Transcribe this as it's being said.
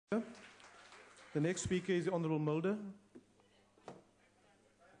The next speaker is the Honourable Mulder.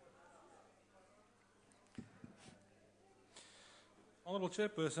 Honourable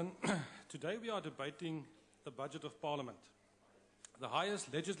Chairperson, today we are debating the budget of Parliament, the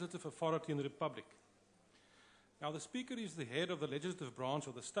highest legislative authority in the Republic. Now, the Speaker is the head of the legislative branch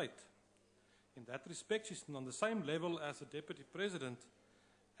of the state. In that respect, she's on the same level as the Deputy President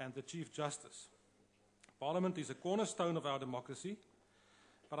and the Chief Justice. Parliament is a cornerstone of our democracy,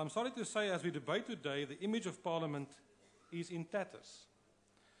 but I'm sorry to say, as we debate today, the image of Parliament is in tatters.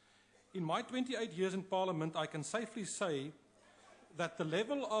 In my 28 years in Parliament, I can safely say that the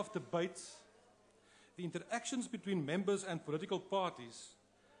level of debates, the interactions between members and political parties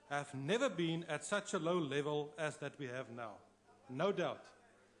have never been at such a low level as that we have now. No doubt.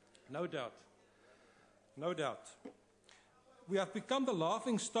 No doubt. No doubt. We have become the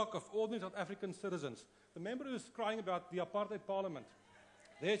laughing stock of ordinary South African citizens. The member who is crying about the apartheid parliament,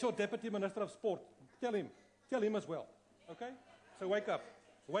 there's your Deputy Minister of Sport. Tell him as well. Okay? So wake up.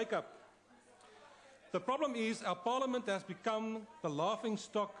 Wake up. The problem is our parliament has become the laughing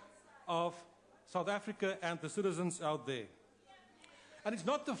stock of South Africa and the citizens out there. And it's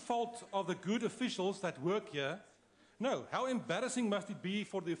not the fault of the good officials that work here. No, how embarrassing must it be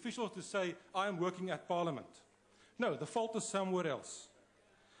for the officials to say, I am working at Parliament. No, the fault is somewhere else.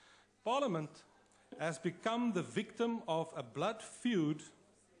 Parliament has become the victim of a blood feud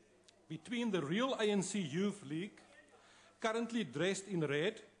between the real ANC Youth League, currently dressed in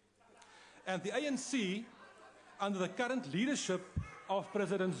red, and the ANC under the current leadership of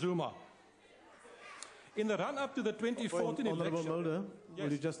President Zuma. In the run-up to the 2014 Honourable election... Mulder, Yes.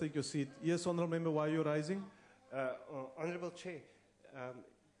 will you just take your seat? Yes, Honourable Member, why are you rising? Honourable Chair,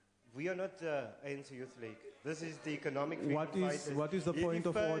 we are not the ANC Youth League. This is the Economic Freedom Fighters. What is the point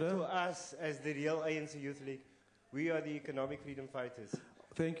of order? You refer to us as the real ANC Youth League. We are the Economic Freedom Fighters.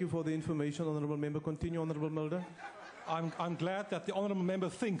 Thank you for the information, Honourable Member. Continue, Honourable Mulder. I'm glad that the Honourable Member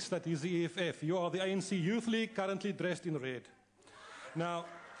thinks that he's the EFF. You are the ANC Youth League, currently dressed in red. Now,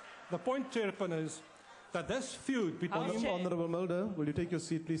 the point, Chairperson, is that this feud between... Honourable Mulder, will you take your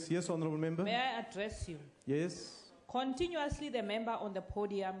seat, please? Yes, Honourable Member. May I address you? Yes. Continuously, the member on the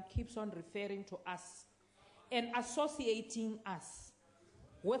podium keeps on referring to us and associating us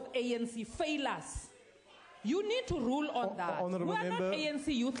with ANC failures. You need to rule on that. We are Member, not ANC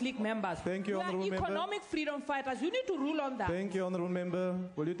Youth League members. Thank you, we Honourable are Member. economic freedom fighters. You need to rule on that. Thank you, Honourable Member.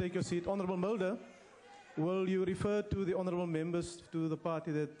 Will you take your seat? Honourable Mulder, will you refer to the Honourable Members to the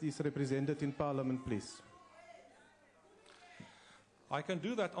party that is represented in Parliament, please? I can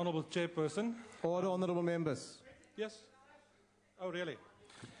do that, Honourable Chairperson. Order, Honourable Members. Yes? Oh, really?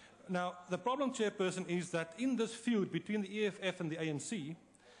 Now, the problem, Chairperson, is that in this feud between the EFF and the ANC,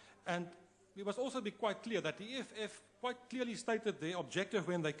 and we must also be quite clear that the EFF quite clearly stated their objective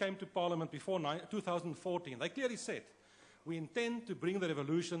when they came to Parliament before 2014. They clearly said, we intend to bring the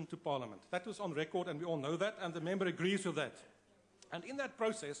revolution to Parliament. That was on record, and we all know that, and the member agrees with that. And in that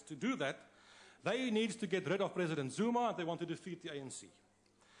process, to do that, they need to get rid of President Zuma, and they want to defeat the ANC.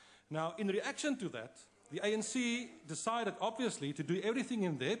 Now, in reaction to that, the ANC decided, obviously, to do everything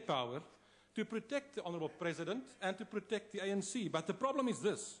in their power to protect the Honourable President and to protect the ANC. But the problem is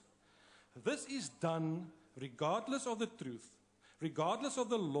this. This is done regardless of the truth, regardless of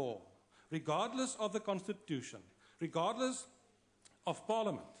the law, regardless of the Constitution, regardless of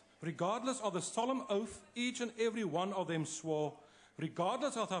Parliament, regardless of the solemn oath each and every one of them swore,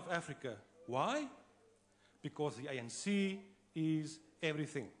 regardless of South Africa. Why? Because the ANC is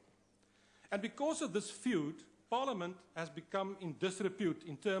everything. And because of this feud, Parliament has become in disrepute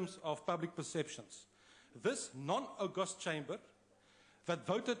in terms of public perceptions. This non-august chamber that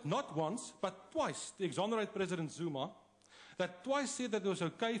voted not once, but twice to exonerate President Zuma, that twice said that it was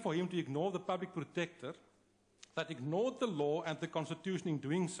okay for him to ignore the public protector, that ignored the law and the Constitution in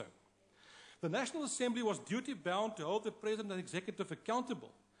doing so. The National Assembly was duty-bound to hold the President and Executive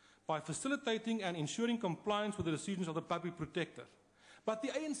accountable by facilitating and ensuring compliance with the decisions of the public protector. But the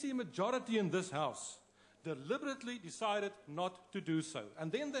ANC majority in this House deliberately decided not to do so.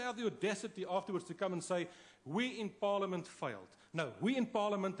 And then they have the audacity afterwards to come and say, we in Parliament failed. No, we in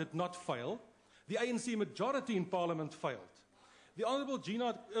Parliament did not fail. The ANC majority in Parliament failed. The Honourable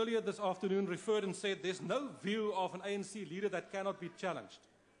Gina earlier this afternoon referred and said there's no view of an ANC leader that cannot be challenged.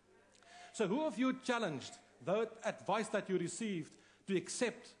 So who of you challenged the advice that you received to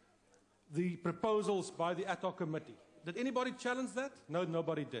accept the proposals by the ad hoc committee? Did anybody challenge that? No,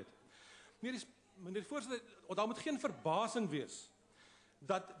 nobody did. Meneer Voorsitter, daar moet geen verbasing wees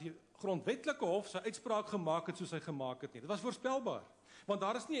dat die grondwetlike hof sy uitspraak gemaak het soos hy gemaak het nie. Dit was voorspelbaar. Want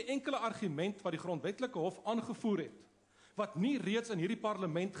daar is nie 'n enkele argument wat die grondwetlike hof aangevoer het wat nie reeds in hierdie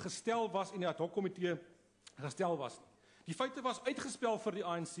parlement gestel was en die ad hoc komitee gestel was nie. Die feite was uitgespel vir die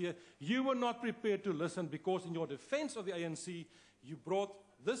ANC. You were not prepared to listen because in your defense of the ANC, you brought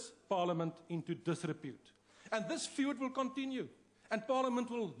this parliament into disrepute. And this feud will continue. And parliament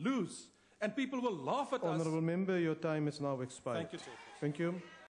will lose. And people will laugh at us. Honourable Member, your time is now expired. Thank you, Chair. Thank you.